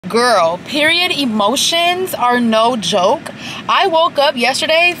Girl, period emotions are no joke. I woke up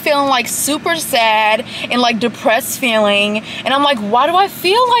yesterday feeling like super sad and like depressed feeling, and I'm like, why do I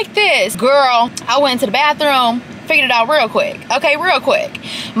feel like this? Girl, I went into the bathroom, figured it out real quick. Okay, real quick.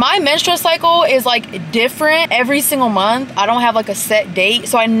 My menstrual cycle is like different every single month. I don't have like a set date,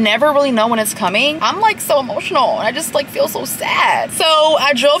 so I never really know when it's coming. I'm like so emotional and I just like feel so sad. So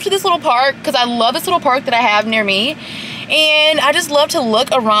I drove to this little park because I love this little park that I have near me. And I just love to look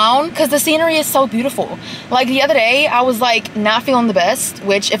around because the scenery is so beautiful. Like the other day, I was like not feeling the best,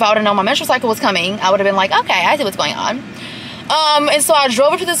 which if I would have known my menstrual cycle was coming, I would have been like, okay, I see what's going on. And so I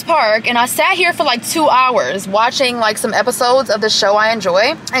drove up to this park and I sat here for like 2 hours watching like some episodes of the show I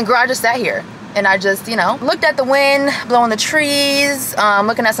enjoy. And girl, I just sat here. And I just, you know, looked at the wind, blowing the trees,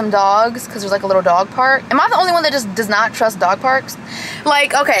 looking at some dogs, because there's like a little dog park. Am I the only one that just does not trust dog parks?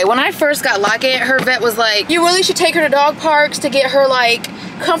 Like, okay, when I first got Lockett, her vet was like, you really should take her to dog parks to get her like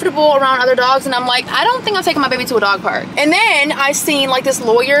comfortable around other dogs. And I'm like, I don't think I'm taking my baby to a dog park. And then I seen like this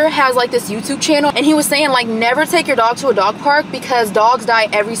lawyer has like this YouTube channel, and he was saying like, never take your dog to a dog park because dogs die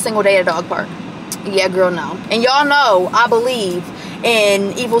every single day at a dog park. Yeah, girl, no. And y'all know I believe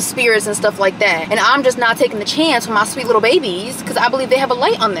in evil spirits and stuff like that, and I'm just not taking the chance with my sweet little babies because I believe they have a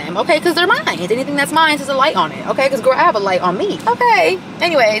light on them, okay? Because they're mine. Anything that's mine has a light on it, okay? Because girl, I have a light on me, okay?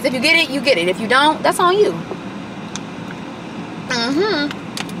 Anyways, if you get it, you get it. If you don't, that's on you.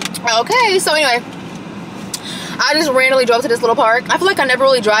 Okay, so anyway, I just randomly drove to this little park. I feel like I never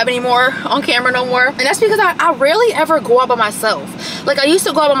really drive anymore on camera no more. And that's because I rarely ever go out by myself. Like I used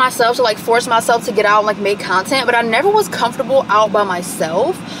to go out by myself to like force myself to get out and like make content, but I never was comfortable out by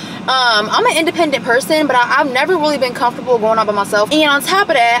myself. I'm an independent person, but I've never really been comfortable going out by myself. And on top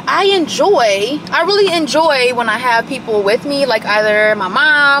of that, I really enjoy when I have people with me, like either my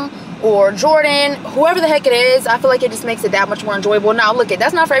mom or Jordan, whoever the heck it is. I feel like it just makes it that much more enjoyable. Now look,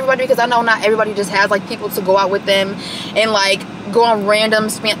 that's not for everybody, because I know not everybody just has like people to go out with them and like go on random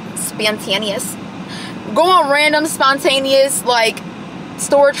spontaneous like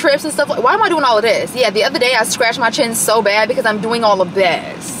store trips and stuff. Like, why am I doing all of this? Yeah, the other day I scratched my chin so bad because I'm doing all of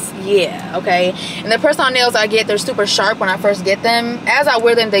this. Yeah, okay. And the press-on nails I get, they're super sharp when I first get them. As I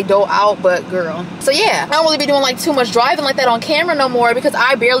wear them, they dull out, but girl. So yeah, I don't really be doing like too much driving like that on camera no more because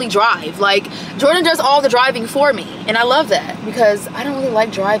I barely drive. Like Jordan does all the driving for me, and I love that because I don't really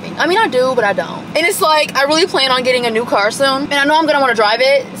like driving. I mean, I do, but I don't. And it's like, I really plan on getting a new car soon, and I know I'm gonna want to drive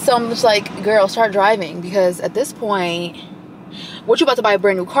it, so I'm just like, girl, start driving, because at this point, what you about to buy a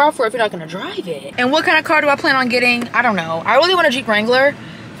brand new car for if you're not gonna drive it? And what kind of car do I plan on getting? I don't know. I really want a Jeep Wrangler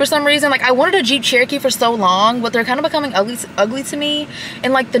for some reason. Like I wanted a Jeep Cherokee for so long, but they're kind of becoming ugly to me.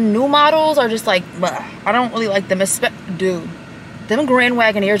 And like the new models are just like, bleh. I don't really like them. Dude, them Grand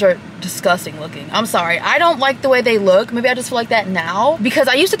Wagoneers are disgusting looking. I'm sorry, I don't like the way they look. Maybe I just feel like that now, because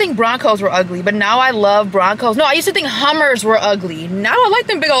I used to think Broncos were ugly, but now I love Broncos. No, I used to think Hummers were ugly. Now I like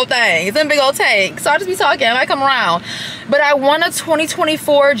them big old things, them big old tanks. So I just be talking, I might come around. But I want a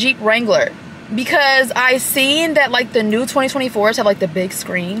 2024 Jeep Wrangler because I seen that like the new 2024s have like the big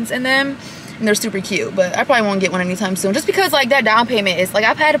screens in them, and they're super cute. But I probably won't get one anytime soon, just because like that down payment is like,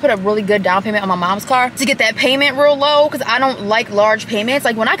 I've had to put a really good down payment on my mom's car to get that payment real low, because I don't like large payments.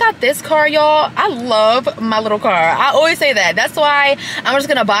 Like when I got this car, y'all, I love my little car. I always say that. That's why I'm just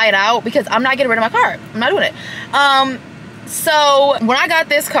gonna buy it out, because I'm not getting rid of my car. I'm not doing it. So when I got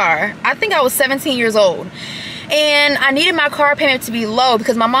this car, I think I was 17 years old. And I needed my car payment to be low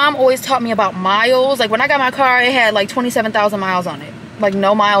because my mom always taught me about miles. Like when I got my car, it had like 27,000 miles on it. Like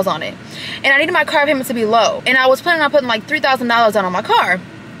no miles on it. And I needed my car payment to be low. And I was planning on putting like $3,000 down on my car.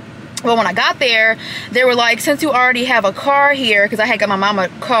 Well, when I got there, they were like, since you already have a car here, because I had got my mama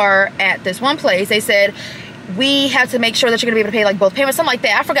a car at this one place, they said, we have to make sure that you're gonna be able to pay like both payments, something like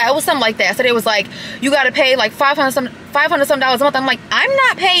that. I forgot, it was something like that. So it was like, you gotta pay like $500 some a month. I'm like, I'm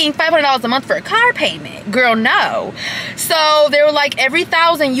not paying $500 a month for a car payment, girl, no. So they were like, every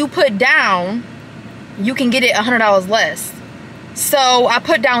 $1,000 you put down, you can get it $100 less. So I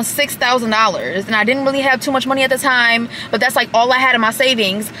put down $6,000, and I didn't really have too much money at the time, but that's like all I had in my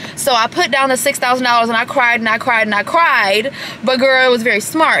savings. So I put down the $6,000, and I cried and I cried and I cried. But girl, it was very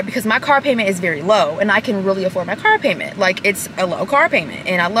smart because my car payment is very low, and I can really afford my car payment. Like it's a low car payment,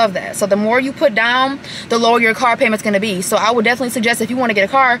 and I love that. So the more you put down, the lower your car payment's gonna be. So I would definitely suggest, if you want to get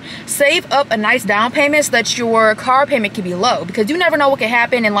a car, save up a nice down payment so that your car payment can be low, because you never know what can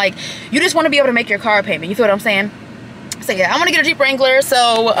happen, and like you just want to be able to make your car payment. You feel what I'm saying? So yeah, I'm gonna get a Jeep Wrangler.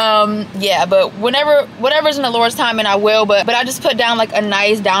 So yeah, but whatever's in the Lord's timing, I will. But I just put down like a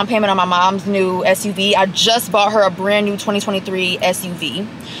nice down payment on my mom's new SUV. I just bought her a brand new 2023 SUV.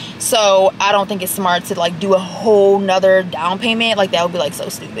 So I don't think it's smart to like do a whole nother down payment. Like that would be like so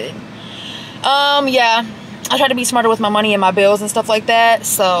stupid. Yeah, I try to be smarter with my money and my bills and stuff like that.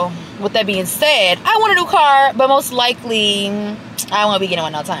 So with that being said, I want a new car, but most likely I won't be getting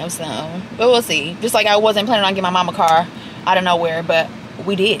one no time soon. But we'll see. Just like I wasn't planning on getting my mom a car out of nowhere, but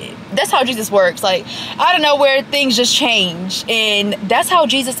we did. That's how Jesus works. Like out of nowhere, things just change, and that's how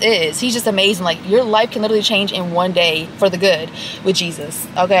Jesus is. He's just amazing. Like your life can literally change in one day for the good with Jesus.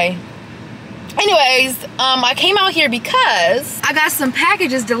 Okay. Anyways, I came out here because I got some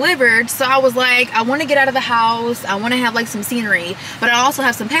packages delivered. So I was like, I want to get out of the house. I want to have like some scenery, but I also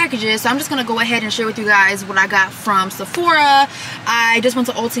have some packages. So I'm just going to go ahead and share with you guys what I got from Sephora. I just went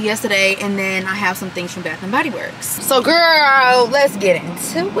to Ulta yesterday, and then I have some things from Bath & Body Works. So girl, let's get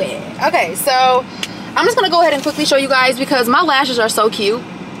into it. Okay, so I'm just going to go ahead and quickly show you guys because my lashes are so cute.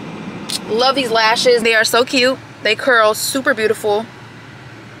 Love these lashes. They are so cute. They curl super beautiful.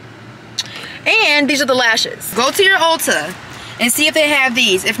 And these are the lashes. Go to your Ulta and see if they have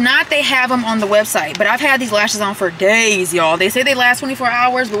these. If not, they have them on the website. But I've had these lashes on for days, y'all. They say they last 24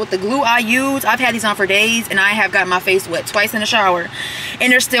 hours, but with the glue I use, I've had these on for days, and I have gotten my face wet twice in the shower,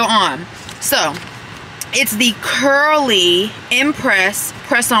 and they're still on. So it's the Curly Impress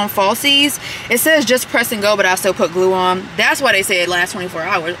press-on falsies. It says just press and go, but I still put glue on. That's why they say it lasts 24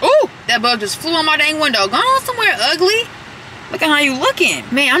 hours. Ooh, that bug just flew on my dang window. Gone on somewhere ugly. Look at how you looking.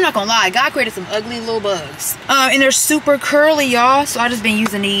 Man, I'm not gonna lie. God created some ugly little bugs. And they're super curly, y'all. So I just been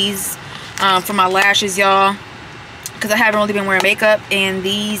using these for my lashes, y'all. Because I haven't really been wearing makeup. And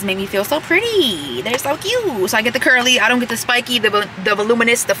these make me feel so pretty. They're so cute. So I get the curly. I don't get the spiky, the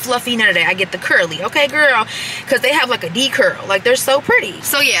voluminous, the fluffy, none of that. I get the curly. Okay, girl? Because they have like a D curl. Like, they're so pretty.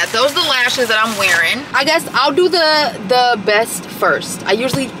 So yeah, those are the lashes that I'm wearing. I guess I'll do the best first. I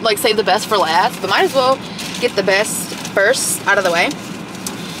usually like save the best for last. But might as well get the best first out of the way.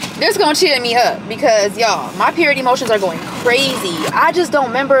 This is gonna cheer me up because y'all, my period emotions are going crazy. I just don't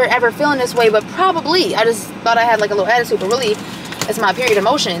remember ever feeling this way, but probably I just thought I had like a little attitude, but really it's my period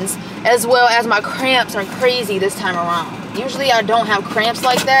emotions, as well as my cramps are crazy this time around. Usually I don't have cramps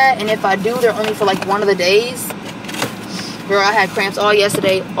like that, and if I do, they're only for like one of the days. Girl, I had cramps all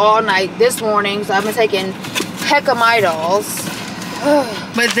yesterday, all night, this morning, so I've been taking Hecamidols.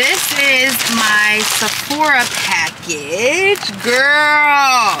 But this is my Sephora package.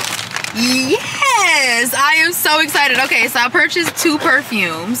 Girl, yes, I am so excited. Okay, so I purchased 2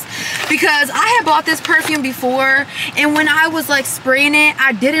 perfumes because I had bought this perfume before, and when I was like spraying it,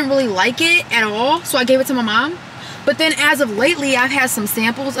 I didn't really like it at all, so I gave it to my mom. But then as of lately, I've had some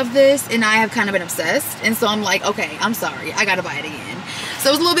samples of this, and I have kind of been obsessed, and so I'm like, okay, I'm sorry, I gotta buy it again. So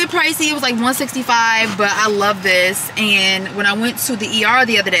it was a little bit pricey. It was like $165, but I love this. And when I went to the ER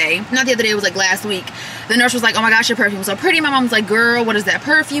the other day, not the other day, it was like last week, the nurse was like, oh my gosh, your perfume is so pretty. My mom was like, girl, what is that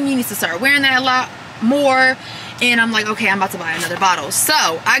perfume? You need to start wearing that a lot more. And I'm like, okay, I'm about to buy another bottle. So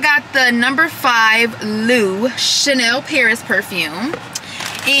I got the number 5 Lou Chanel Paris perfume.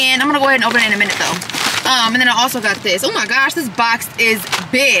 And I'm gonna go ahead and open it in a minute though. And then I also got this. Oh my gosh, this box is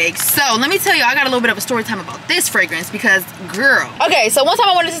big. So let me tell you, I got a little bit of a story time about this fragrance because, girl. Okay, so one time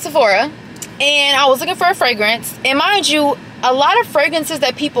I went to Sephora and I was looking for a fragrance. And mind you, a lot of fragrances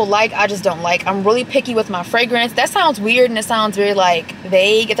that people like, I just don't like. I'm really picky with my fragrance. That sounds weird and it sounds very like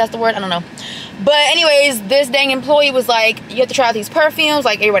vague, if that's the word. I don't know. But anyways, this dang employee was like, you have to try out these perfumes.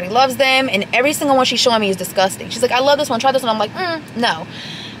 Like, everybody loves them. And every single one she's showing me is disgusting. She's like, I love this one. Try this one. I'm like, no.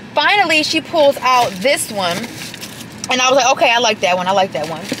 Finally, she pulls out this one, and I was like, okay, I like that one. I like that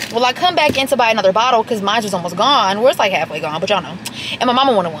one. Well, I come back in to buy another bottle because mine was almost gone. Well, it's like halfway gone, but y'all know. And my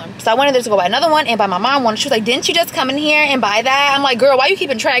mama wanted one. So I went in there to go buy another one and buy my mom one. She was like, didn't you just come in here and buy that? I'm like, girl, why you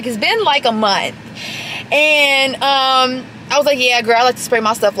keeping track? It's been like a month. And I was like, yeah, girl, I like to spray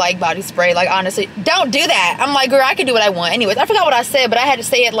my stuff like body spray. Like, honestly, don't do that. I'm like, girl, I can do what I want. Anyways, I forgot what I said, but I had to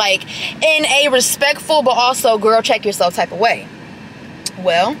say it like in a respectful, but also, girl, check yourself type of way.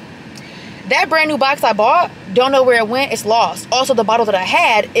 Well, that brand new box I bought, don't know where it went. It's lost. Also, the bottle that I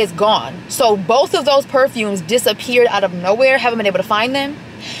had is gone. So both of those perfumes disappeared out of nowhere. Haven't been able to find them.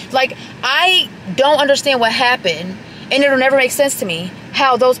 Like, I don't understand what happened, and it'll never make sense to me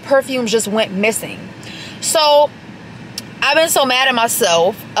how those perfumes just went missing. So I've been so mad at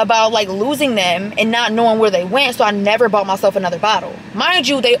myself about like losing them and not knowing where they went, so I never bought myself another bottle. Mind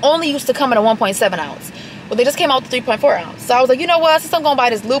you, they only used to come in a 1.7 ounce. Well, they just came out with 3.4 ounce. So I was like, you know what? Since I'm going to buy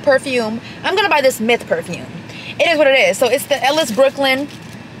this Lou perfume, I'm going to buy this Myth perfume. It is what it is. So it's the Ellis Brooklyn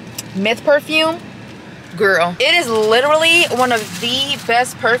Myth perfume. Girl, it is literally one of the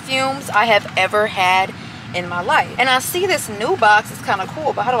best perfumes I have ever had in my life. And I see this new box. It's kind of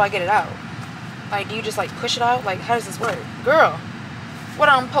cool, but how do I get it out? Like, do you just like push it out? Like, how does this work? Girl, What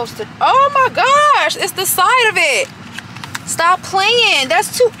I'm posted. Oh my gosh, it's the side of it. Stop playing.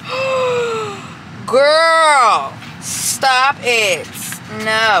 That's too. Girl, stop it.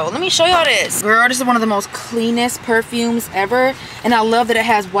 No, let me show y'all this. Girl, this is one of the most cleanest perfumes ever. And I love that it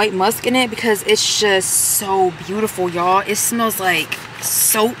has white musk in it because it's just so beautiful, y'all. It smells like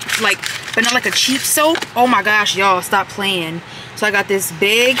soap, like, but not like a cheap soap. Oh my gosh, y'all, stop playing. So I got this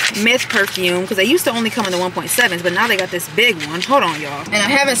big Myth perfume because they used to only come in the 1.7s, but now they got this big one. Hold on, y'all. And I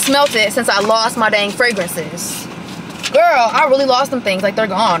haven't smelt it since I lost my dang fragrances. Girl, I really lost them things. Like, they're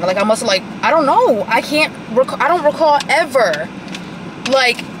gone. Like, I must have, like, I don't know. I don't recall ever.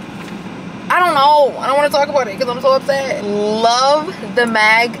 Like, I don't know. I don't want to talk about it because I'm so upset. Love the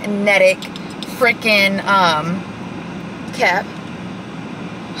magnetic freaking cap.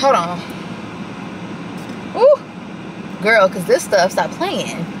 Hold on. Ooh. Girl, because this stuff, stop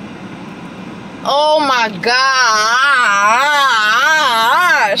playing. Oh my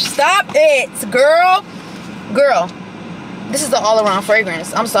gosh. Stop it, girl. Girl. This is the all-around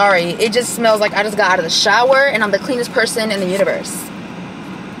fragrance. I'm sorry. It just smells like I just got out of the shower and I'm the cleanest person in the universe.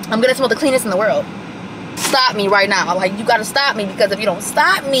 I'm gonna smell the cleanest in the world. Stop me right now. Like, you gotta stop me, because if you don't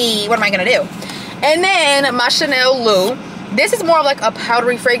stop me, what am I gonna do? And then my Chanel Lou. This is more of like a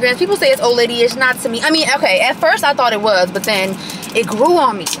powdery fragrance. People say it's old lady-ish, not to me. I mean, okay, at first I thought it was, but then it grew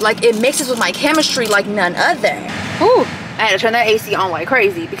on me. Like, it mixes with my chemistry like none other. Whew. I had to turn that AC on like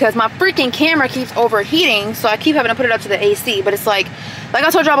crazy because my freaking camera keeps overheating, so I keep having to put it up to the AC. But it's like I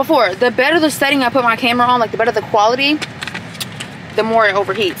told y'all before, the better the setting I put my camera on, like the better the quality, the more it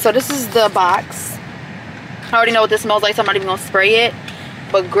overheats. So this is the box. I already know what this smells like, so I'm not even gonna spray it.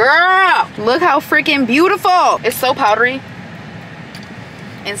 But girl, look how freaking beautiful. It's so powdery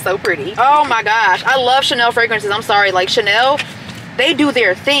and so pretty. Oh my gosh, I love Chanel fragrances. I'm sorry, like Chanel, they do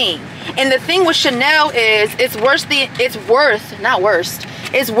their thing. And the thing with Chanel is it's worth the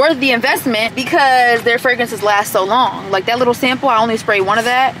investment because their fragrances last so long. Like that little sample, I only sprayed one of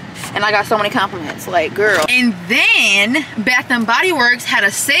that and I got so many compliments. Like, girl. And then Bath & Body Works had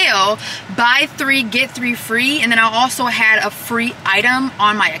a sale, buy 3 get 3 free, and then I also had a free item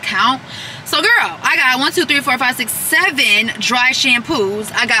on my account. So girl, I got 1, 2, 3, 4, 5, 6, 7 dry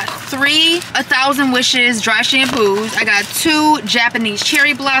shampoos. I got 3 1,000 Wishes dry shampoos. I got 2 Japanese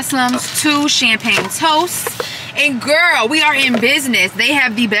cherry blossoms, 2 champagne toasts. And girl, we are in business. They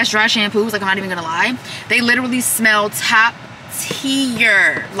have the best dry shampoos, like I'm not even gonna lie. They literally smell top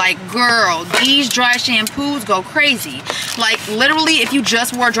tier. Like, girl, these dry shampoos go crazy. Like, literally, if you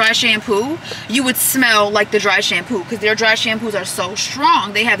just wore dry shampoo, you would smell like the dry shampoo because their dry shampoos are so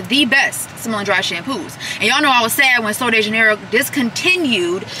strong. They have the best smelling dry shampoos. And y'all know I was sad when Sol de Janeiro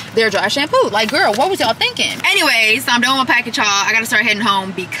discontinued their dry shampoo. Like, girl, what was y'all thinking? Anyways, so I'm done with my package, y'all. I gotta start heading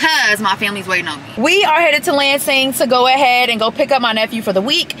home because my family's waiting on me. We are headed to Lansing to go ahead and go pick up my nephew for the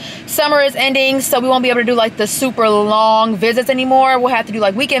week. Summer is ending, so we won't be able to do like the super long visits anymore. We'll have to do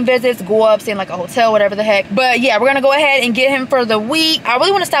like weekend visits, go up, stay in like a hotel, whatever the heck. But yeah, we're gonna go ahead and get him for the week. I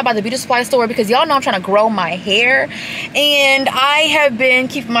really want to stop by the beauty supply store because y'all know I'm trying to grow my hair, and I have been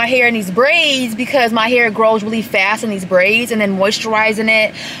keeping my hair in these braids because my hair grows really fast in these braids, and then moisturizing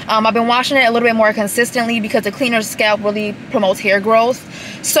it. I've been washing it a little bit more consistently because a cleaner scalp really promotes hair growth.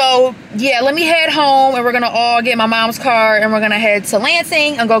 So yeah, let me head home and we're gonna all get my mom's car and we're gonna head to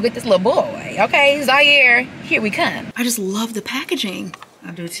Lansing and go get this little boy. Okay, Zaire, here we come. I just love the packaging.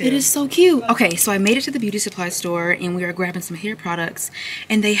 I do too. It is so cute. Okay, so I made it to the beauty supply store and we are grabbing some hair products,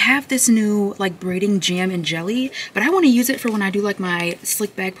 and they have this new like braiding jam and jelly, but I want to use it for when I do like my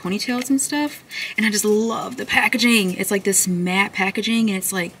slick back ponytails and stuff. And I just love the packaging. It's like this matte packaging and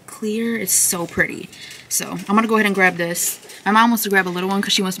it's like clear. It's so pretty. So I'm gonna go ahead and grab this. My mom wants to grab a little one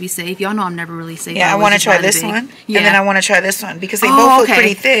because she wants to be safe. Y'all know I'm never really safe. Yeah, I want to try this one. Yeah. And then I want to try this one because they both look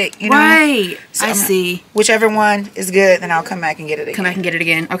pretty thick, you know? Right. So I see. Whichever one is good, then I'll come back and get it again. Come back and get it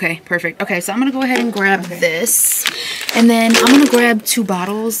again. Okay, perfect. Okay, so I'm going to go ahead and grab this. And then I'm going to grab 2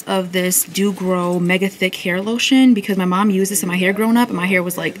 bottles of this Do Grow Mega Thick Hair Lotion because my mom used this in my hair growing up and my hair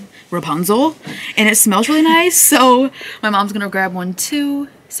was like Rapunzel. And it smells really nice. So my mom's going to grab one too.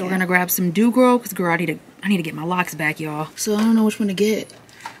 So we're going to grab some Do Grow because, girl, I need to get my locks back, y'all. So I don't know which one to get.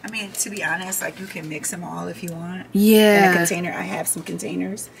 I mean, to be honest, like you can mix them all if you want. Yeah. In a container. I have some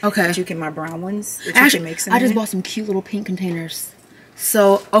containers. Okay. That you can, my brown ones. That actually, you can mix them I just in. bought some cute little pink containers.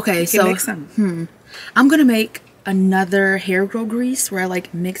 So, okay. You can mix them. I'm going to make another hair grow grease where I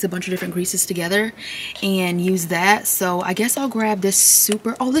like mix a bunch of different greases together and use that. So I guess I'll grab this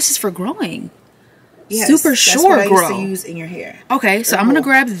super, oh, this is for growing. Yes, super short that's what grow. I used to use in your hair. Okay, so I'm going to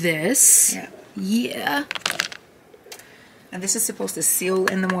grab this. Yeah. Yeah. And this is supposed to seal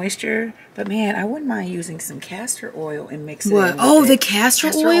in the moisture. But man, I wouldn't mind using some castor oil and mixing what? Oh, the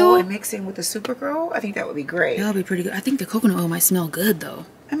castor oil? And mixing with the Supergirl? I think that would be great. That would be pretty good. I think the coconut oil might smell good though.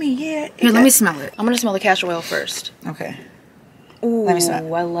 I mean, yeah. Here, let me smell it. I'm going to smell the castor oil first. Okay. Ooh, let me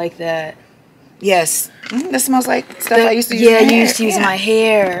smell. I like that. Yes. That smells like stuff I used to use in my hair. Yeah, you used to use in my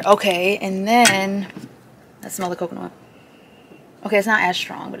hair. Okay, and then let's smell the coconut oil. Okay, it's not as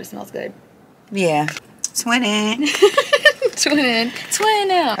strong, but it smells good. Yeah. Twinning. Twinning.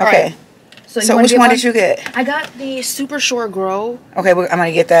 Twinning. Okay. Right. So which one did you get? I got the Super Shore Grow. Okay, I'm going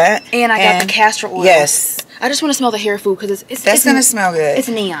to get that. And I got the castor oil. Yes. I just want to smell the hair food because it's going to smell good. It's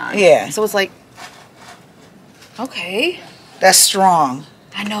neon. Yeah. So it's like, okay. That's strong.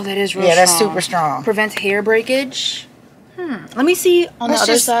 I know that is real strong. Yeah, that's super strong. Prevents hair breakage. Let me see on the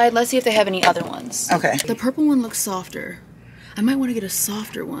other side. Let's see if they have any other ones. Okay. The purple one looks softer. I might want to get a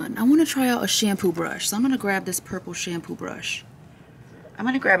softer one. I want to try out a shampoo brush. So I'm going to grab this purple shampoo brush. I'm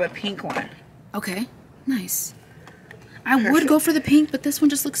going to grab a pink one. Okay. Nice. I would go for the pink, but this one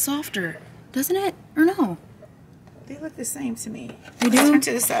just looks softer. Doesn't it? Or no? They look the same to me. They do? Turn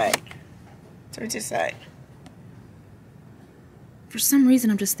to the side. Turn to the side. For some reason,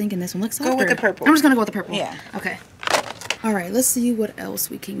 I'm just thinking this one looks softer. Go with the purple. I'm just going to go with the purple. Yeah. Okay. All right. Let's see what else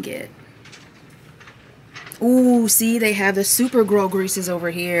we can get. Ooh, see, they have the Super Grow greases over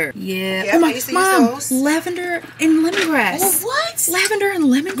here. Yeah. Yep, oh, Mom, lavender and lemongrass. Oh, what? Lavender and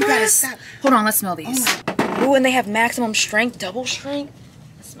lemongrass? You gotta stop. Hold on, let's smell these. Ooh, and they have maximum strength, double strength.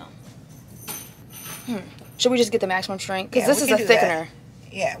 Let's smell. Should we just get the maximum strength? Because this is a thickener.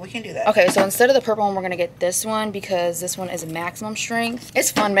 Yeah, we can do that. Okay, so instead of the purple one, we're going to get this one because this one is maximum strength. It's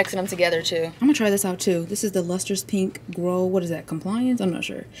fun mixing them together, too. I'm going to try this out, too. This is the Lustrous Pink Grow. What is that? Compliance? I'm not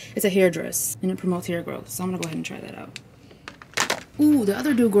sure. It's a hair dress, and it promotes hair growth. So I'm going to go ahead and try that out. Ooh, the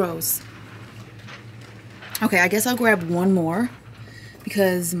other dude grows. Okay, I guess I'll grab one more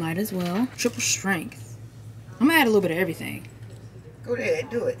because might as well. Triple strength. I'm going to add a little bit of everything. Go ahead,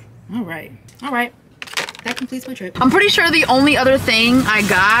 do it. All right. All right. That completes my trip. I'm pretty sure the only other thing I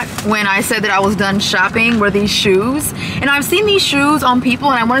got when I said that I was done shopping were these shoes. And I've seen these shoes on people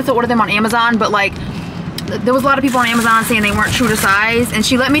and I wanted to order them on Amazon, but like there was a lot of people on Amazon saying they weren't true to size, and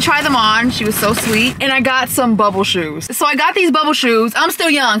she let me try them on. She was so sweet. And I got some bubble shoes. So I got these bubble shoes. I'm still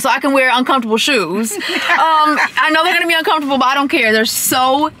young, so I can wear uncomfortable shoes. I know they're gonna be uncomfortable, but I don't care. They're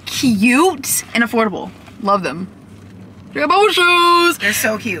so cute and affordable. Love them. They're bubble shoes. They're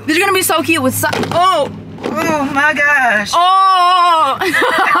so cute. These are gonna be so cute with Oh my gosh. Oh!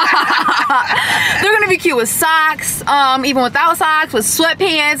 They're gonna be cute with socks, even without socks, with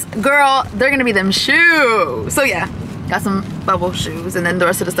sweatpants. Girl, they're gonna be them shoes. So yeah, got some bubble shoes, and then the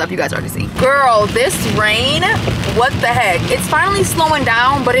rest of the stuff you guys already see. Girl, this rain, what the heck? It's finally slowing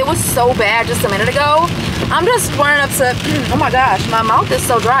down, but it was so bad just a minute ago. I'm just running up to, oh my gosh, my mouth is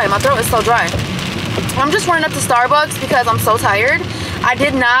so dry. My throat is so dry. I'm just running up to Starbucks because I'm so tired. I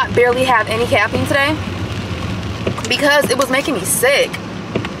did not barely have any caffeine today because it was making me sick.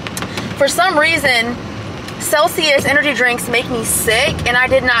 For some reason, Celsius energy drinks make me sick, and I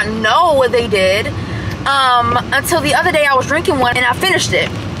did not know what they did until the other day I was drinking one and I finished it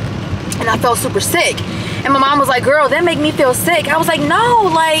and I felt super sick. And my mom was like, girl, that make me feel sick. I was like,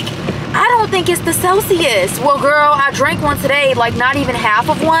 no, like, I don't think it's the Celsius. Well, girl, I drank one today, like not even half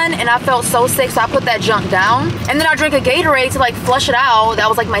of one, and I felt so sick, so I put that junk down. And then I drank a Gatorade to like flush it out. That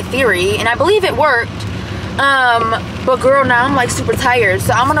was like my theory, and I believe it worked. But girl, now I'm like super tired,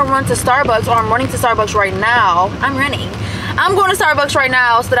 so I'm gonna run to Starbucks, or I'm running to Starbucks right now. I'm going to Starbucks right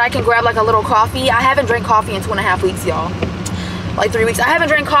now so that I can grab like a little coffee. I haven't drank coffee in 2.5 weeks, y'all. Like 3 weeks. I haven't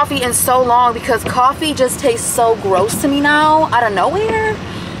drank coffee in so long because coffee just tastes so gross to me now, out of nowhere.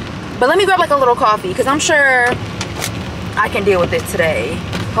 But let me grab like a little coffee because I'm sure I can deal with it today.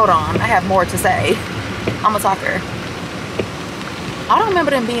 Hold on, I have more to say. I'm a talker. I don't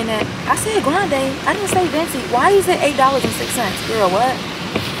remember them being that. I said grande. I didn't say Venti. Why is it $8.06? Girl, what?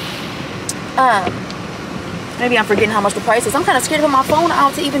 Maybe I'm forgetting how much the price is. I'm kind of scared to put my phone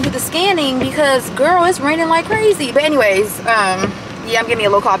out to even do the scanning because, girl, it's raining like crazy. But anyways, yeah, I'm getting me a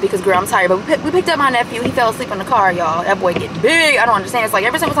little coffee because, girl, I'm tired. But we picked up my nephew. He fell asleep in the car, y'all. That boy getting big. I don't understand. It's like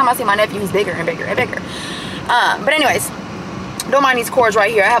every single time I see my nephew, he's bigger and bigger and bigger. But anyways, don't mind these cords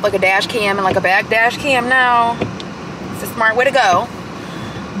right here. I have like a dash cam and like a back dash cam now. It's a smart way to go.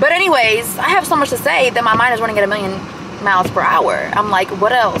 But anyways, I have so much to say that my mind is running at 1,000,000 miles per hour. I'm like,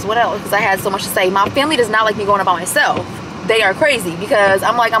 what else? What else? Because I had so much to say. My family does not like me going out by myself. They are crazy because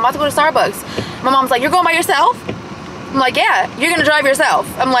I'm like, I'm about to go to Starbucks. My mom's like, you're going by yourself? I'm like, yeah, you're gonna drive yourself.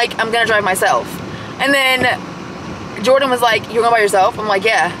 I'm like, I'm gonna drive myself. And then Jordan was like, you're going by yourself? I'm like,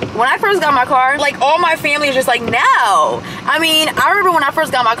 yeah. When I first got my car, like all my family is just like, no. I mean, I remember when I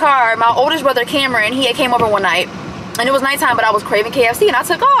first got my car, my oldest brother Cameron, he had came over one night and it was nighttime, but I was craving KFC and I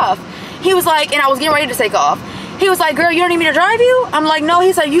took off. He was like, and I was getting ready to take off. He was like, girl, you don't need me to drive you? I'm like, no.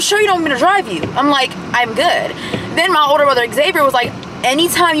 He's like, you sure you don't need me to drive you? I'm like, I'm good. Then my older brother Xavier was like,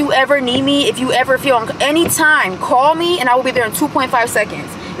 anytime you ever need me, if you ever feel, anytime, call me and I will be there in 2.5 seconds.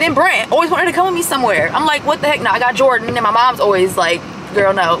 Then Brent always wanted to come with me somewhere. I'm like, what the heck? No, I got Jordan. And my mom's always like,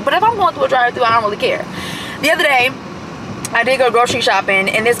 girl, no. But if I'm going through a drive-thru, I don't really care. The other day, I did go grocery shopping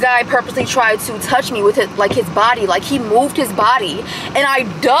and this guy purposely tried to touch me with his body. Like he moved his body and I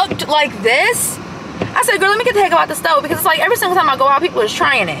ducked like this. I said, girl, let me get the heck out the stove, because it's like every single time I go out, people is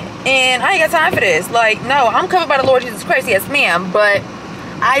trying it. And I ain't got time for this. Like, no, I'm covered by the Lord Jesus Christ. Yes, ma'am. But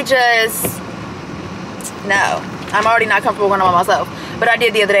I just, no. I'm already not comfortable going on by myself. But I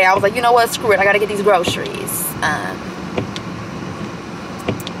did the other day. I was like, you know what? Screw it. I got to get these groceries.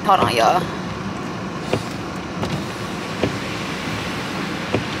 Hold on, y'all.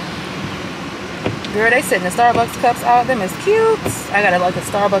 Girl, they sitting the Starbucks cups out. Them is cute. I got like a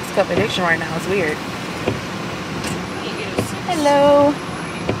Starbucks cup addiction right now. It's weird. Hello.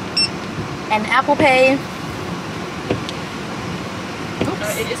 And Apple Pay.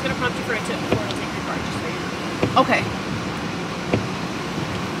 It is going to prompt you for a tip before it'll take your card, just so you know. Okay.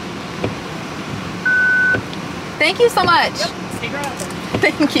 Thank you so much. Yep, stay right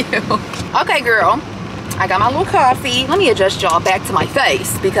there. Thank you. Okay, girl. I got my little coffee. Let me adjust y'all back to my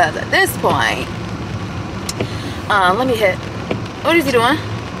face, because at this point, let me hit. What is he doing?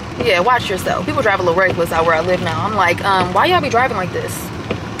 Yeah, watch yourself. People drive a little reckless out where I live now. I'm like, why y'all be driving like this?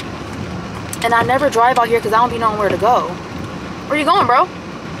 And I never drive out here because I don't be knowing where to go. Where you going, bro?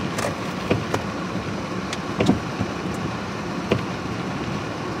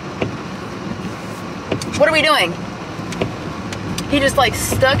 What are we doing? He just like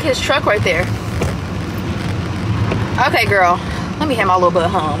stuck his truck right there. Okay, girl. Let me have my little butt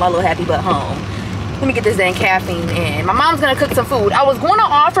home. My little happy butt home. Let me get this dang caffeine in. My mom's gonna cook some food. I was going to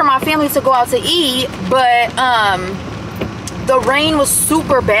offer my family to go out to eat, but the rain was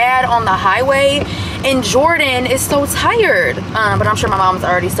super bad on the highway and Jordan is so tired. But I'm sure my mom's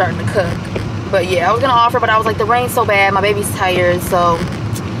already starting to cook. But yeah, I was gonna offer, but I was like, the rain's so bad, my baby's tired, so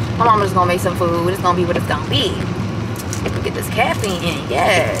my mama's just gonna make some food. It's gonna be what it's gonna be. Let me get this caffeine in.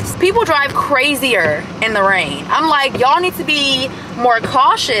 Yes. People drive crazier in the rain. I'm like, y'all need to be more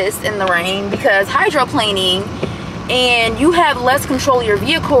cautious in the rain, because hydroplaning, and you have less control of your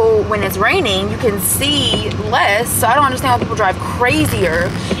vehicle when it's raining. You can see less. So I don't understand why people drive crazier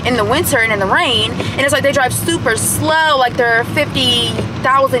in the winter and in the rain. And it's like they drive super slow, like they're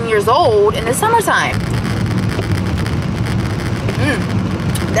 50,000 years old in the summertime.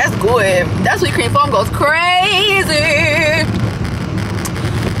 That's good. That sweet cream foam goes crazy.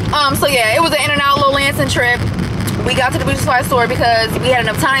 So yeah, it was an in and out little Lansing trip. We got to the beauty supply store because we had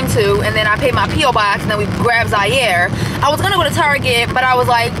enough time to, and then I paid my P.O. box, and then we grabbed Zaire. I was gonna go to Target, but I was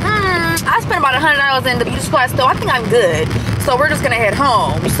like, I spent about $100 in the beauty supply store. I think I'm good. So we're just gonna head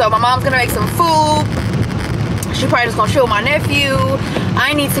home. So my mom's gonna make some food. She probably just gonna chill with my nephew.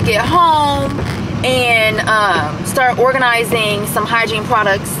 I need to get home and start organizing some hygiene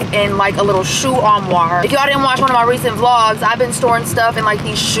products in like a little shoe armoire. If y'all didn't watch one of my recent vlogs, I've been storing stuff in like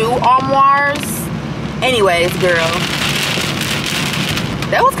these shoe armoires. Anyways, girl,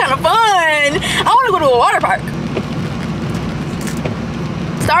 that was kind of fun. I want to go to a water park.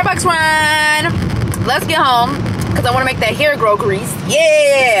 Starbucks run. Let's get home because I want to make that hair grow grease.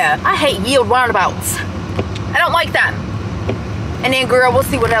 Yeah, I hate yield roundabouts. I don't like them. And then, girl, we'll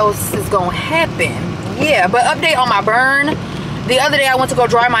see what else is gonna happen. Yeah, but update on my burn. The other day I went to go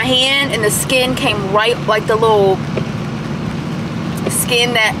dry my hand and the skin came right, like the little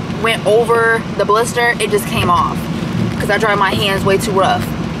skin that went over the blister, it just came off because I dried my hands way too rough.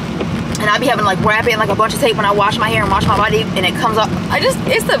 And I be having like wrap it in like a bunch of tape when I wash my hair and wash my body, and it comes up.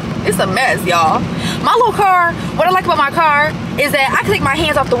 It's a mess, y'all. My little car, what I like about my car is that I can take my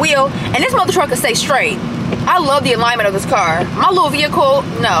hands off the wheel and this mother truck can stay straight. I love the alignment of this car. My little vehicle,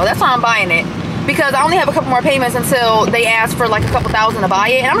 no, that's why I'm buying it. Because I only have a couple more payments until they ask for like a couple thousand to buy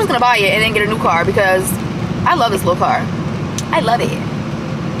it. And I'm just gonna buy it and then get a new car because I love this little car. I love it.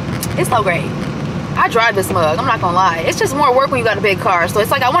 It's so great. I drive this mug, I'm not gonna lie. It's just more work when you got a big car. So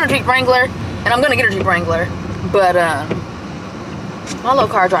it's like I want a Jeep Wrangler and I'm gonna get a Jeep Wrangler. But my little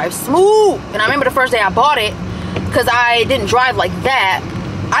car drives smooth. And I remember the first day I bought it, because I didn't drive like that.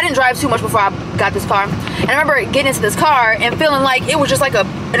 I didn't drive too much before I got this car. And I remember getting into this car and feeling like it was just like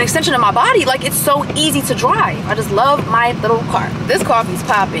an extension of my body. Like, it's so easy to drive. I just love my little car. This coffee's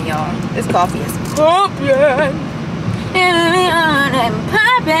popping, y'all. This coffee is popping.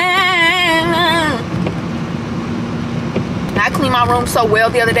 I cleaned my room so well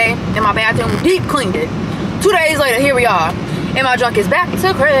the other day in my bathroom, deep cleaned it. 2 days later, here we are, and my junk is back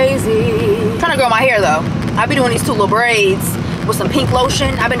to crazy. I'm trying to grow my hair though. I be doing these 2 little braids with some pink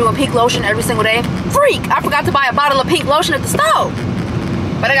lotion. I've been doing pink lotion every single day. Freak! I forgot to buy a bottle of pink lotion at the store.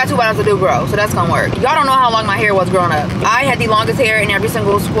 But I got 2 bottles to do grow, so that's gonna work. Y'all don't know how long my hair was growing up. I had the longest hair in every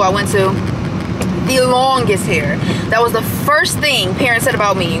single school I went to. The longest hair. That was the first thing parents said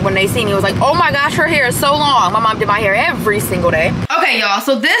about me when they see me. It was like, oh my gosh, her hair is so long. My mom did my hair every single day. Okay, y'all,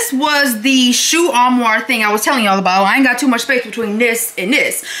 so this was the shoe armoire thing I was telling y'all about. I ain't got too much space between this and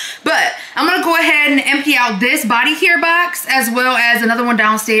this. But I'm gonna go ahead and empty out this body care box as well as another one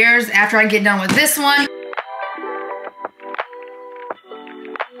downstairs after I get done with this one.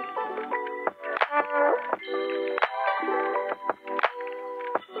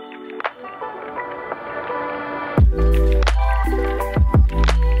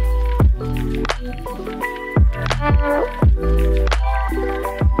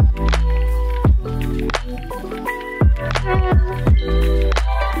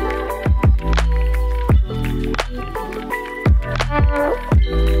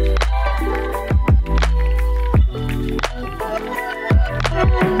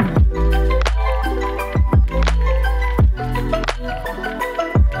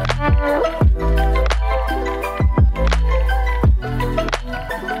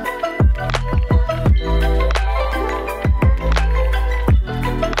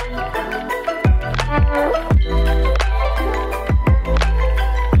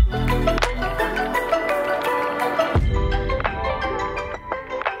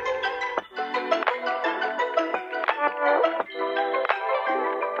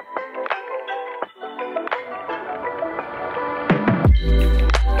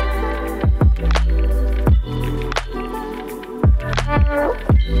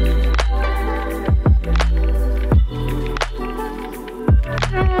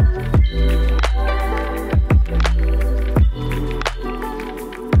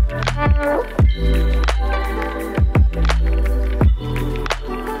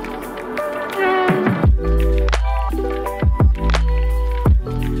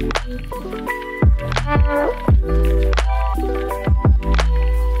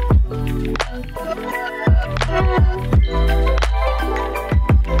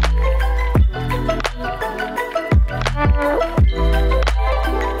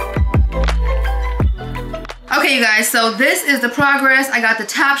 Okay, you guys, so this is the progress. I got the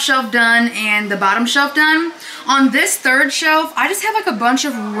top shelf done and the bottom shelf done. On this third shelf, I just have like a bunch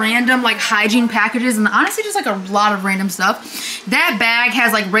of random like hygiene packages and honestly just like a lot of random stuff. That bag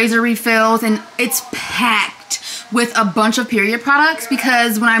has like razor refills and it's packed with a bunch of period products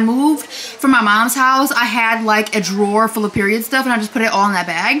because when I moved from my mom's house, I had like a drawer full of period stuff and I just put it all in that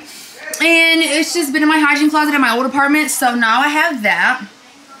bag. And it's just been in my hygiene closet in my old apartment, so now I have that.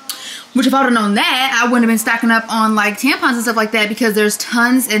 Which if I would have known that, I wouldn't have been stocking up on like tampons and stuff like that because there's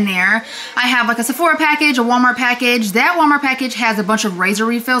tons in there. I have like a Sephora package, a Walmart package. That Walmart package has a bunch of razor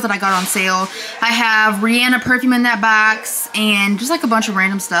refills that I got on sale. I have Rihanna perfume in that box and just like a bunch of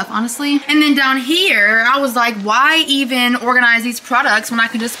random stuff, honestly. And then down here, I was like, why even organize these products when I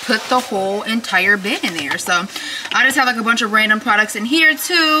could just put the whole entire bin in there? So I just have like a bunch of random products in here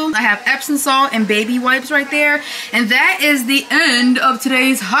too. I have Epsom salt and baby wipes right there. And that is the end of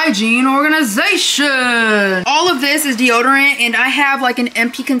today's hygiene organization. All of this is deodorant and I have like an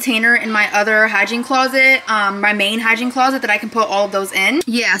empty container in my other hygiene closet, my main hygiene closet that I can put all of those in.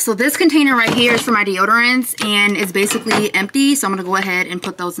 Yeah, so this container right here is for my deodorants and it's basically empty, so I'm gonna go ahead and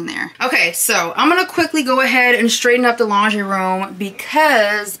put those in there. Okay, so I'm gonna quickly go ahead and straighten up the laundry room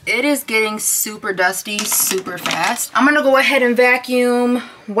because it is getting super dusty super fast. I'm gonna go ahead and vacuum,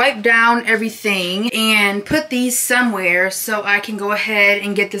 wipe down everything and put these somewhere so I can go ahead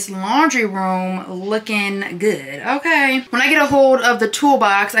and get this laundry room looking good. Okay, when I get a hold of the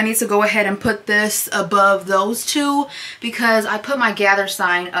toolbox, I need to go ahead and put this above those two because I put my gather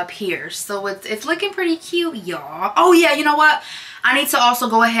sign up here, so it's looking pretty cute, y'all. Oh yeah, you know what, I need to also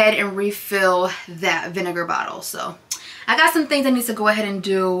go ahead and refill that vinegar bottle. So I got some things I need to go ahead and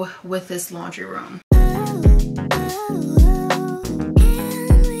do with this laundry room.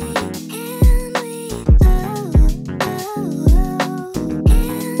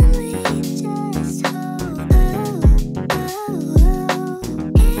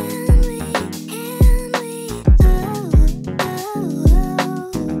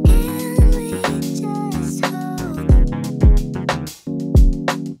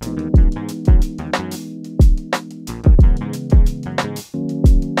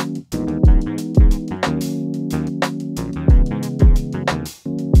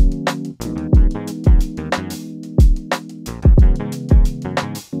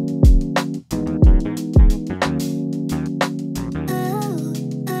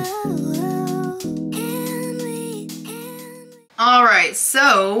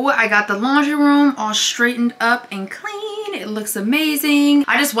 So I got the laundry room all straightened up and clean. It looks amazing.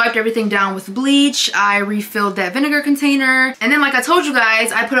 I just wiped everything down with bleach. I refilled that vinegar container. And then like I told you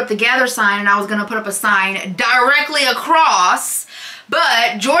guys, I put up the gather sign and I was gonna put up a sign directly across.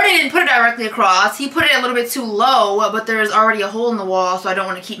 But Jordan didn't put it directly across. He put it a little bit too low, but there's already a hole in the wall, so I don't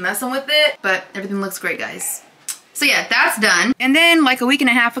want to keep messing with it. But everything looks great, guys. So yeah, that's done. And then like a week and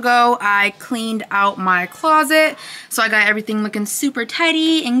a half ago, I cleaned out my closet. So I got everything looking super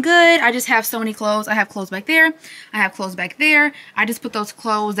tidy and good. I just have so many clothes. I have clothes back there. I have clothes back there. I just put those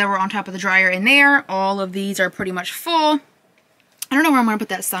clothes that were on top of the dryer in there. All of these are pretty much full. I don't know where I'm gonna put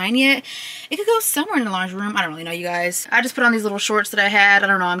that sign yet. It could go somewhere in the laundry room. I don't really know, you guys. I just put on these little shorts that I had. I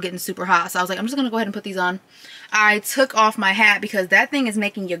don't know, I'm getting super hot. So I was like, I'm just gonna go ahead and put these on. I took off my hat because that thing is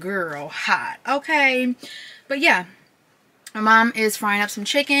making your girl hot. Okay. But yeah. My mom is frying up some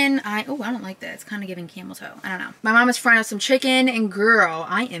chicken. Oh, I don't like that. It's kind of giving camel toe. I don't know. My mom is frying up some chicken and girl,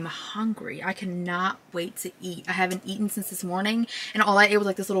 I am hungry. I cannot wait to eat. I haven't eaten since this morning and all I ate was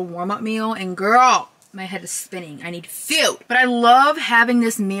like this little warm-up meal and girl, my head is spinning. I need food. But I love having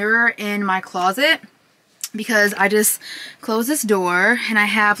this mirror in my closet because I just close this door and I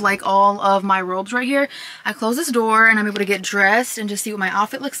have like all of my robes right here. I close this door and I'm able to get dressed and just see what my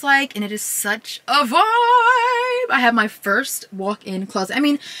outfit looks like, and it is such a vibe. I have my first walk-in closet. I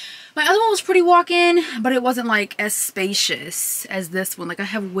mean, my other one was pretty walk-in, but it wasn't like as spacious as this one. Like I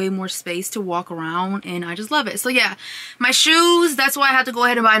have way more space to walk around and I just love it. So yeah, my shoes, that's why I had to go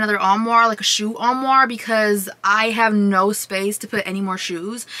ahead and buy another armoire, like a shoe armoire, because I have no space to put any more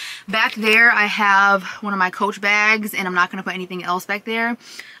shoes. Back there, I have one of my Coach bags and I'm not gonna put anything else back there.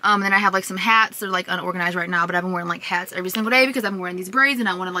 And then I have like some hats. They're like unorganized right now, but I've been wearing like hats every single day because I've been wearing these braids and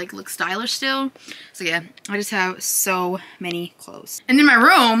I want to like look stylish still. So yeah, I just have so many clothes. And then my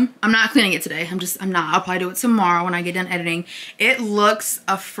room, I'm not cleaning it today. I'm not. I'll probably do it tomorrow when I get done editing. It looks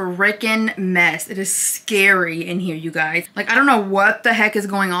a freaking mess. It is scary in here, you guys. Like I don't know what the heck is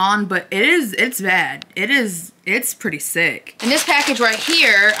going on, but it's bad. It's pretty sick. In this package right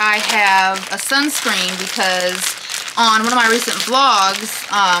here, I have a sunscreen because on one of my recent vlogs,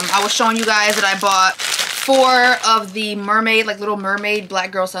 I was showing you guys that I bought 4 of the mermaid, like little mermaid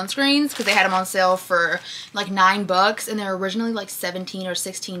black girl sunscreens because they had them on sale for like $9 and they're originally like $17 or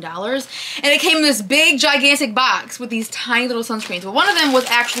 $16. And it came in this big gigantic box with these tiny little sunscreens. But one of them was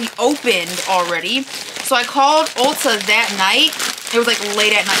actually opened already. So I called Ulta that night. It was like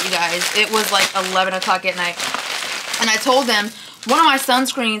late at night, you guys. It was like 11 o'clock at night. And I told them one of my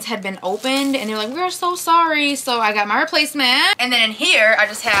sunscreens had been opened and they're like, we're so sorry. So I got my replacement. And then in here, I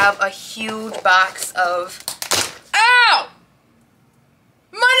just have a huge box of, ow!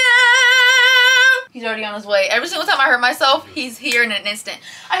 My nail! He's already on his way. Every single time I hurt myself, he's here in an instant.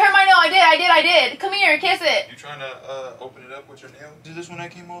 I hurt my nail, I did. Come here, kiss it. You trying to open it up with your nail? Is this one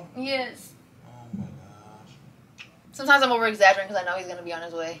that came off? Yes. Oh my gosh. Sometimes I'm over exaggerating because I know he's gonna be on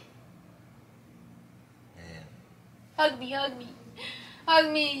his way. Man. Hug me, hug me.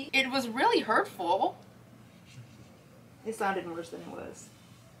 Hug me. It was really hurtful. It sounded worse than it was.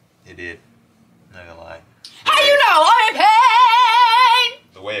 It did. Not gonna lie. How you know I'm in pain?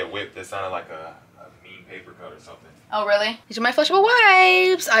 The way it whipped, it sounded like a mean paper cut or something. Oh, really? These are my flushable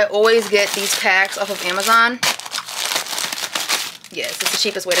wipes. I always get these packs off of Amazon. Yes, it's the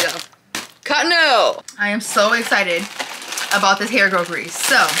cheapest way to go. Cottonelle. I am so excited about this hair growth grease.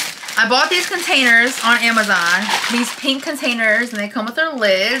 So, I bought these containers on Amazon, these pink containers, and they come with their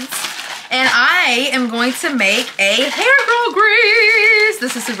lids. And I am going to make a hair growth grease.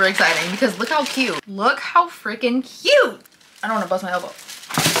 This is super exciting because look how cute. Look how freaking cute. I don't want to bust my elbow.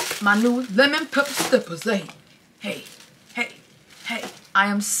 My new lemon pepper slippers, hey. Hey, hey, hey. I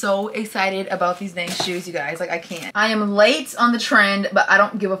am so excited about these dang shoes, you guys. Like, I can't. I am late on the trend, but I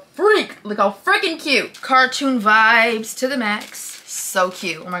don't give a freak. Look how freaking cute. Cartoon vibes to the max. So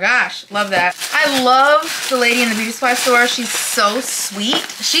cute. Oh my gosh, love that. I love the lady in the beauty supply store. She's so sweet.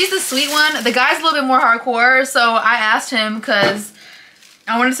 She's the sweet one. The guy's a little bit more hardcore, so I asked him because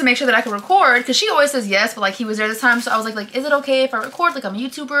I wanted to make sure that I could record, because she always says yes, but like he was there this time, so I was like, is it okay if I record? Like, I'm a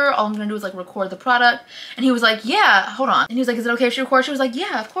YouTuber, all I'm gonna do is like record the product. And he was like, yeah, hold on. And he was like, is it okay if she records? She was like,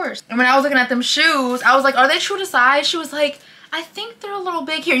 yeah, of course. And when I was looking at them shoes, I was like, are they true to size? She was like, I think they're a little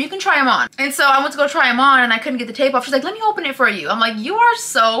big. Here, you can try them on. And so I went to go try them on and I couldn't get the tape off. She's like, let me open it for you. I'm like, you are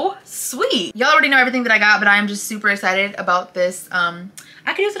so sweet. Y'all already know everything that I got, but I am just super excited about this. I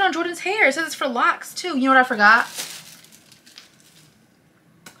could use it on Jordan's hair. It says it's for locks too. You know what I forgot?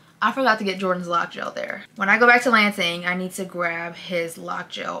 I forgot to get Jordan's lock gel there. When I go back to Lansing, I need to grab his lock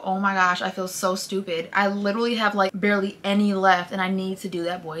gel. Oh my gosh, I feel so stupid. I literally have like barely any left and I need to do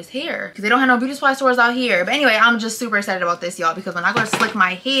that boy's hair because they don't have no beauty supply stores out here. But anyway, I'm just super excited about this, y'all, because when I go to slick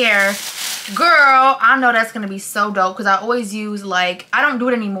my hair, girl, I know that's gonna be so dope because I always use like, I don't do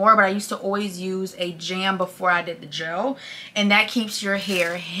it anymore, but I used to always use a jam before I did the gel, and that keeps your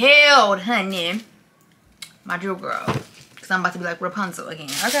hair held, honey. My drill girl. I'm about to be like Rapunzel again.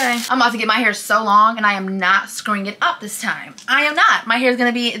 Okay. I'm about to get my hair so long and I am not screwing it up this time. I am not. My hair is going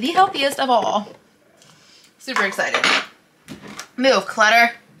to be the healthiest of all. Super excited. Move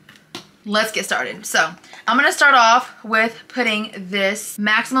clutter. Let's get started. So I'm going to start off with putting this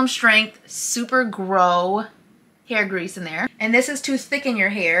Maximum Strength Super Grow hair grease in there. And this is to thicken your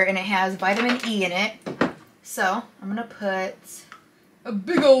hair and it has vitamin E in it. So I'm going to put a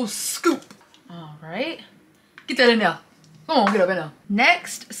big old scoop. All right. Get that in there. Come on, get up in there.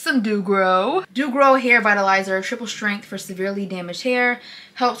 Next, some Dew Grow. Dew Grow Hair Vitalizer, triple strength for severely damaged hair.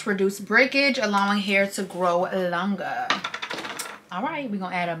 Helps reduce breakage, allowing hair to grow longer. All right, we're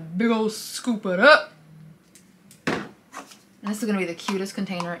gonna add a big old scoop it up. And this is gonna be the cutest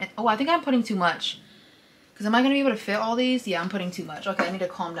container. And, oh, I think I'm putting too much. Because am I gonna be able to fit all these? Yeah, I'm putting too much. Okay, I need to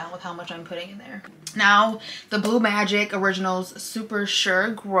calm down with how much I'm putting in there. Now, the Blue Magic Originals Super Sure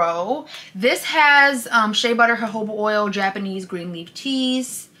Grow. This has shea butter, jojoba oil, Japanese green leaf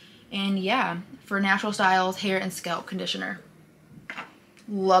teas, and yeah, for natural styles, hair and scalp conditioner.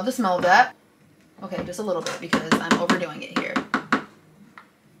 Love the smell of that. Okay, just a little bit because I'm overdoing it here.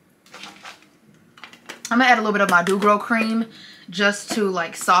 I'm gonna add a little bit of my Dew Grow cream just to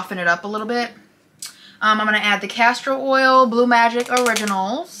like soften it up a little bit. I'm gonna add the castor oil, Blue Magic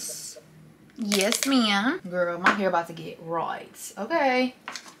Originals. Yes, ma'am. Girl, my hair about to get right. Okay.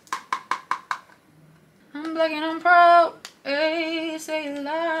 I'm black and I'm proud. Hey, say it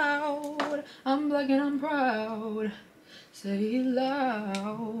loud. I'm black and I'm proud. Say it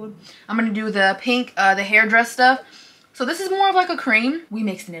loud. I'm gonna do the pink, the hairdress stuff. So this is more of like a cream. We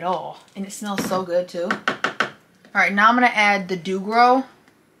mixing it all, and it smells so good too. All right, now I'm gonna add the Dew Grow,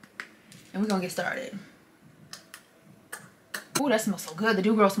 and we're gonna get started. Ooh, that smells so good. The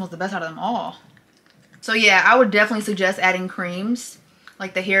Dew Grow smells the best out of them all. So yeah, I would definitely suggest adding creams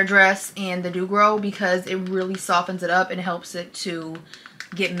like the hairdress and the Dew Grow because it really softens it up and helps it to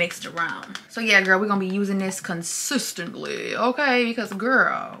get mixed around. So yeah, girl, we're gonna be using this consistently, okay? Because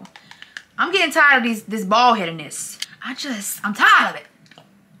girl, I'm getting tired of this bald headedness. I'm tired of it.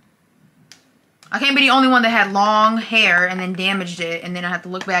 I can't be the only one that had long hair and then damaged it, and then I have to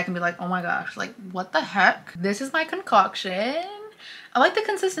look back and be like, oh my gosh, like what the heck? This is my concoction. I like the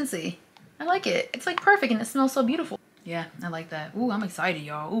consistency. I like it. It's like perfect and it smells so beautiful. Yeah, I like that. Ooh, I'm excited,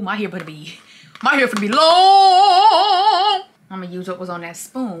 y'all. Ooh, my hair better be long. I'm gonna use what was on that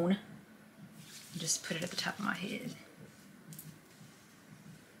spoon and just put it at the top of my head.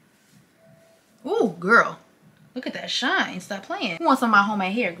 Ooh, girl. Look at that shine. Stop playing. Who wants some of my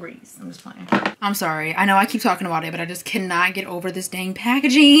homemade hair grease? I'm just playing. I'm sorry. I know I keep talking about it, but I just cannot get over this dang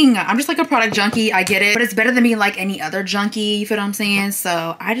packaging. I'm just like a product junkie. I get it. But it's better than being like any other junkie. You feel what I'm saying?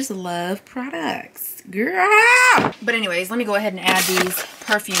 So I just love products. Girl. But anyways, let me go ahead and add these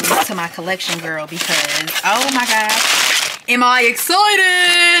perfumes to my collection, girl, because oh my gosh. Am I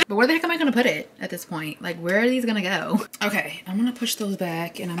excited? But where the heck am I gonna put it at this point? Like, where are these gonna go? Okay, I'm gonna push those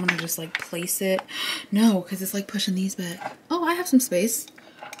back and I'm gonna just like place it. No, because it's like pushing these back. Oh, I have some space.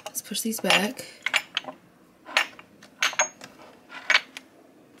 Let's push these back.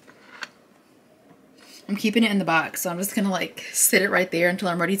 I'm keeping it in the box, so I'm just gonna like sit it right there until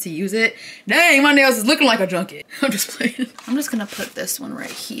I'm ready to use it. Dang, my nails is looking like a junket. I'm just playing. I'm just gonna put this one right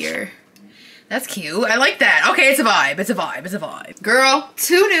here. That's cute. I like that. Okay, it's a vibe. It's a vibe. It's a vibe. Girl,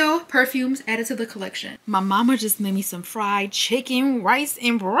 2 new perfumes added to the collection. My mama just made me some fried chicken, rice,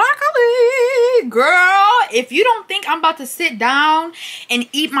 and broccoli. Girl, if you don't think I'm about to sit down and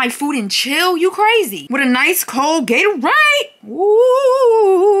eat my food and chill, you crazy. With a nice cold Gatorade.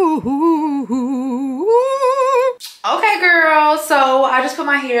 Ooh. Okay, girl. So I just put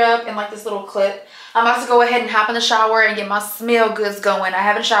my hair up in like this little clip. I'm about to go ahead and hop in the shower and get my smell goods going. I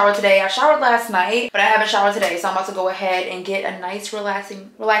haven't showered today. I showered last night, but I haven't showered today. So I'm about to go ahead and get a nice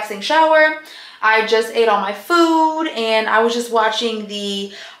relaxing shower. I just ate all my food and I was just watching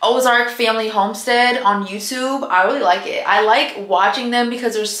the Ozark Family Homestead on YouTube. I really like it. I like watching them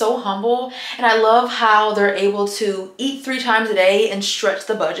because they're so humble and I love how they're able to eat 3 times a day and stretch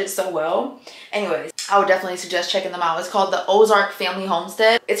the budget so well. Anyways, I would definitely suggest checking them out. It's called the Ozark Family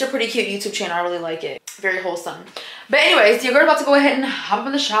Homestead. It's a pretty cute YouTube channel. I really like like it. Very wholesome. But anyways, your girl about to go ahead and hop up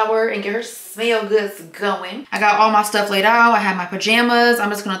in the shower and get her smell goods going. I got all my stuff laid out. I have my pajamas. I'm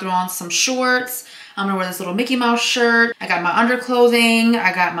just gonna throw on some shorts. I'm gonna wear this little Mickey Mouse shirt. I got my underclothing.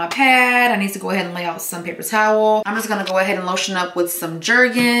 I got my pad. I need to go ahead and lay out some paper towel. I'm just gonna go ahead and lotion up with some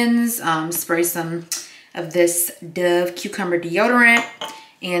Jergens, spray some of this Dove cucumber deodorant,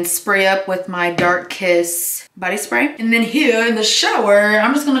 and spray up with my Dark Kiss body spray. And then here in the shower,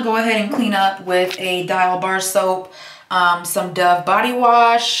 I'm just gonna go ahead and clean up with a Dial bar soap, some Dove body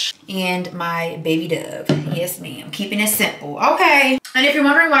wash, and my Baby Dove. Yes, ma'am. Keeping it simple. Okay. And if you're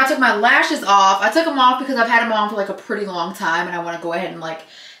wondering why I took my lashes off, I took them off because I've had them on for like a pretty long time, and I want to go ahead and like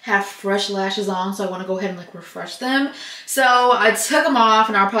have fresh lashes on, so I want to go ahead and like refresh them. So I took them off,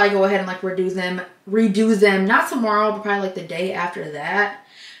 and I'll probably go ahead and like redo them not tomorrow, but probably like the day after that,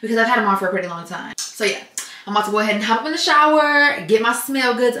 because I've had them on for a pretty long time. So yeah, I'm about to go ahead and hop up in the shower, get my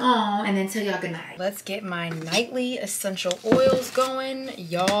smell goods on, and then tell y'all good night. Let's get my nightly essential oils going.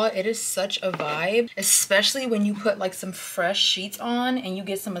 Y'all, it is such a vibe, especially when you put like some fresh sheets on and you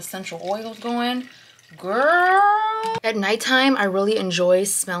get some essential oils going. Girl! At nighttime, I really enjoy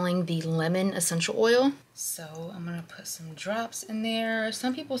smelling the lemon essential oil. So I'm gonna put some drops in there.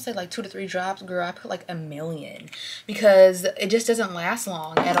 Some people say like 2 to 3 drops. Girl, I put like a million because it just doesn't last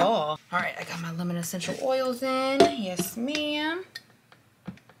long at all. All right, I got my lemon essential oils in. Yes, ma'am.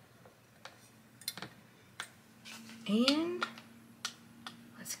 And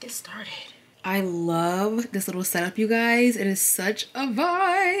let's get started. I love this little setup, you guys. It is such a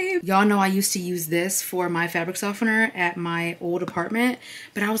vibe. Y'all know I used to use this for my fabric softener at my old apartment,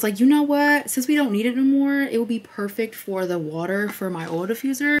 but I was like, you know what? Since we don't need it anymore, it would be perfect for the water for my oil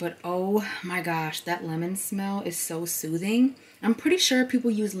diffuser. But oh my gosh, that lemon smell is so soothing. I'm pretty sure people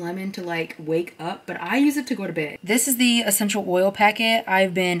use lemon to like wake up, but I use it to go to bed. This is the essential oil packet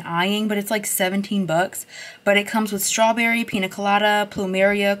I've been eyeing, but it's like 17 bucks. But it comes with strawberry, pina colada,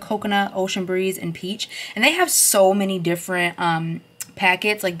 plumeria, coconut, ocean breeze, and peach. And they have so many different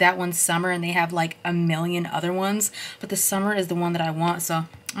packets. Like that one's summer, and they have like a million other ones. But the summer is the one that I want, so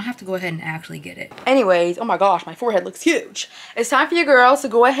I'll have to go ahead and actually get it. Anyways, oh my gosh, my forehead looks huge. It's time for your girls to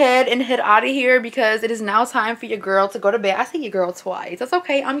go ahead and head out of here because it is now time for your girl to go to bed. I say your girl twice. That's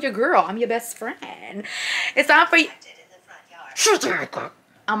okay. I'm your girl. I'm your best friend. It's time for you.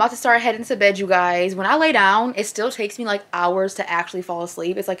 I'm about to start heading to bed, you guys. When I lay down, it still takes me like hours to actually fall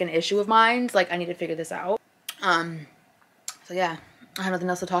asleep. It's like an issue of mine. It's like I need to figure this out. So yeah, I have nothing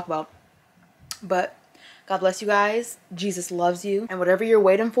else to talk about. But God bless you guys. Jesus loves you. And whatever you're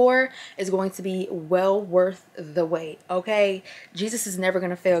waiting for is going to be well worth the wait, okay? Jesus is never going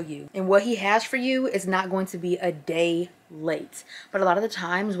to fail you. And what he has for you is not going to be a day late. But a lot of the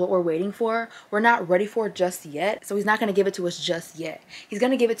times what we're waiting for, we're not ready for just yet. So he's not going to give it to us just yet. He's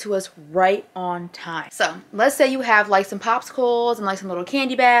going to give it to us right on time. So let's say you have like some popsicles and like some little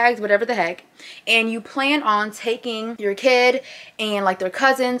candy bags, whatever the heck, and you plan on taking your kid and like their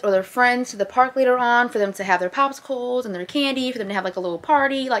cousins or their friends to the park later on for them to have their popsicles and their candy, for them to have like a little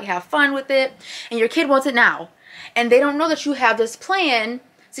party, like have fun with it. And your kid wants it now. And they don't know that you have this plan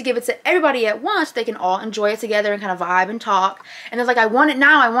to give it to everybody at once so they can all enjoy it together and kind of vibe and talk. And it's like, I want it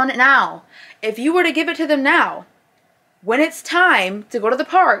now, I want it now. If you were to give it to them now, when it's time to go to the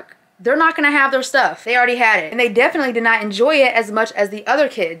park, they're not going to have their stuff. They already had it. And they definitely did not enjoy it as much as the other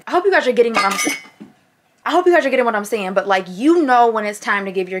kids. I hope you guys are getting what I'm saying. I hope you guys are getting what I'm saying, but like, you know when it's time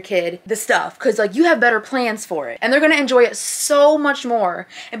to give your kid the stuff because like you have better plans for it. And they're going to enjoy it so much more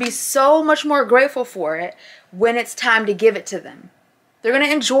and be so much more grateful for it when it's time to give it to them. They're going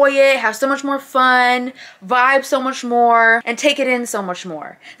to enjoy it, have so much more fun, vibe so much more, and take it in so much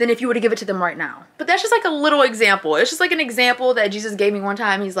more than if you were to give it to them right now. But that's just like a little example. It's just like an example that Jesus gave me one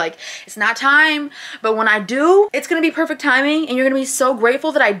time. He's like, it's not time, but when I do, it's going to be perfect timing, and you're going to be so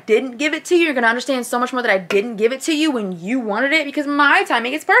grateful that I didn't give it to you. You're going to understand so much more that I didn't give it to you when you wanted it because my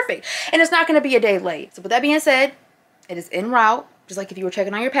timing is perfect, and it's not going to be a day late. So with that being said, it is en route. Just like if you were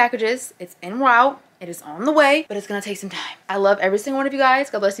checking on your packages, it's en route. It is on the way, but it's gonna take some time. I love every single one of you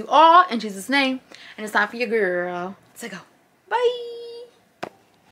guys. God bless you all in Jesus' name. And it's time for your girl to go. Bye.